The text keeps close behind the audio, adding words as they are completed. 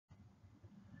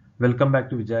Welcome back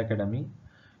to Vijay Academy.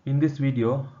 In this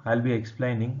video, I'll be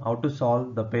explaining how to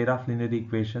solve the pair of linear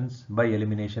equations by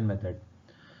elimination method.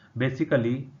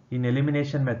 Basically, in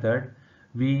elimination method,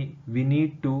 we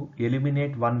need to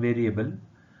eliminate one variable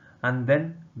and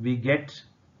then we get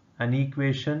an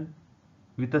equation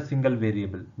with a single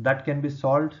variable that can be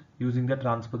solved using the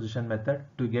transposition method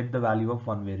to get the value of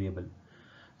one variable.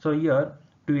 So here,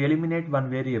 to eliminate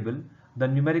one variable, the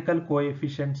numerical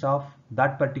coefficients of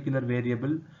that particular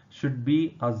variable should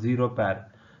be a zero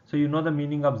pair. So you know the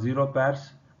meaning of zero pairs,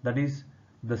 that is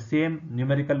the same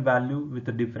numerical value with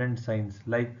the different signs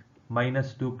like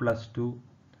 -2 plus 2,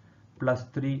 plus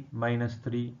 3 minus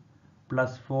 3,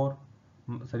 plus 4,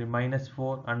 minus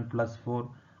 4 and plus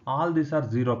 4. All these are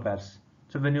zero pairs.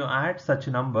 So when you add such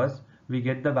numbers, we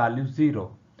get the value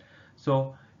 0.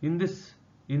 So in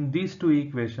these two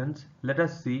equations, let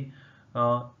us see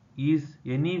is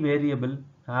any variable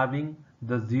having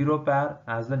the zero pair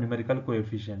as the numerical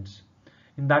coefficients.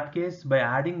 In that case, by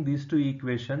adding these two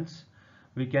equations,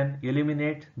 we can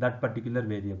eliminate that particular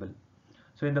variable.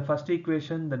 So in the first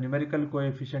equation, the numerical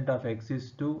coefficient of x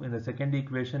is 2. In the second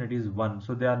equation, it is 1.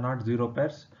 So they are not zero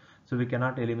pairs. So we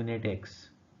cannot eliminate x.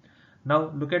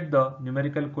 Now look at the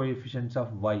numerical coefficients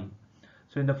of y.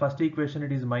 So in the first equation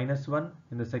it is -1,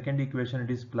 in the second equation it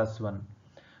is +1.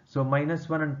 So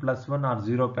 -1 and +1 are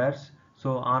zero pairs.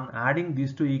 So on adding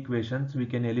these two equations we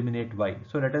can eliminate y.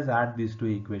 So let us add these two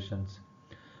equations.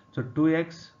 So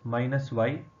 2x minus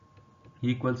y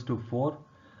equals to 4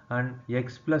 and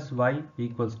x plus y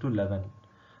equals to 11.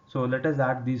 So let us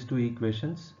add these two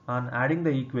equations. On adding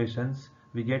the equations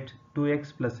we get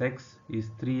 2x plus x is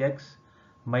 3x,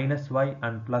 minus y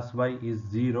and plus y is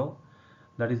 0.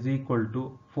 That is equal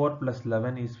to 4 plus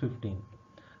 11 is 15.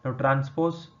 Now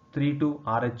transpose 3 to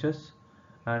RHS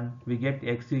and we get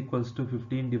x equals to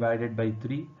 15 divided by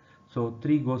 3. So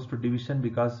 3 goes to division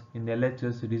because in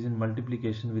LHS it is in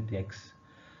multiplication with x.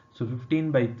 So 15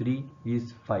 by 3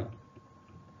 is 5.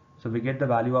 So we get the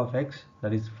value of x,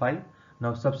 that is 5.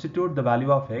 Now substitute the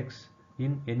value of x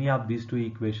in any of these two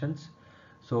equations.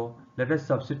 So let us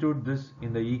substitute this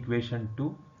in the equation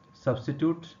 2.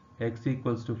 Substitute x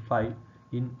equals to 5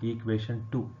 in equation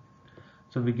 2.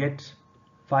 So we get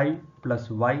 5 plus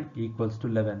y equals to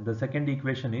 11. The second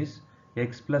equation is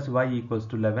x plus y equals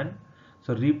to 11.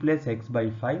 So replace x by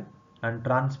 5 and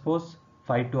transpose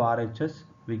 5 to RHS.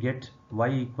 We get y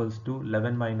equals to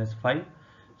 11 minus 5.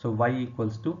 So y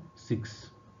equals to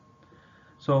 6.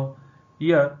 So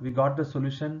here we got the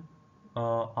solution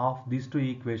of these two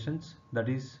equations. That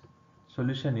is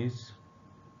solution is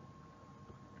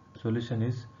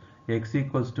x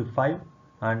equals to 5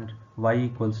 and y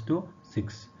equals to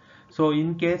 6. So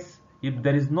in case if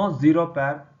there is no zero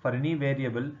pair for any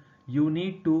variable, you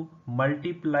need to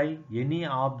multiply any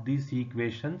of these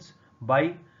equations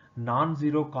by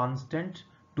non-zero constant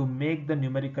to make the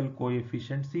numerical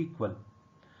coefficients equal.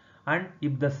 And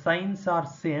if the signs are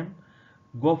same,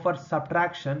 go for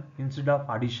subtraction instead of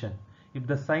addition. If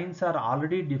the signs are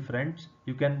already different,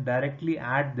 you can directly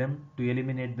add them to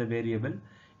eliminate the variable.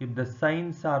 If the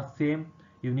signs are same,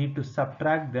 you need to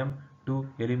subtract them to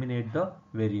eliminate the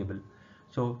variable.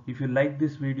 So if you like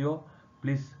this video,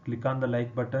 please click on the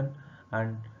like button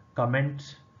and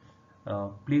comment.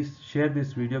 Please share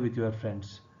this video with your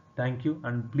friends. Thank you,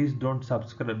 and please don't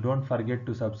forget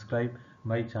to subscribe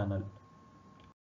my channel.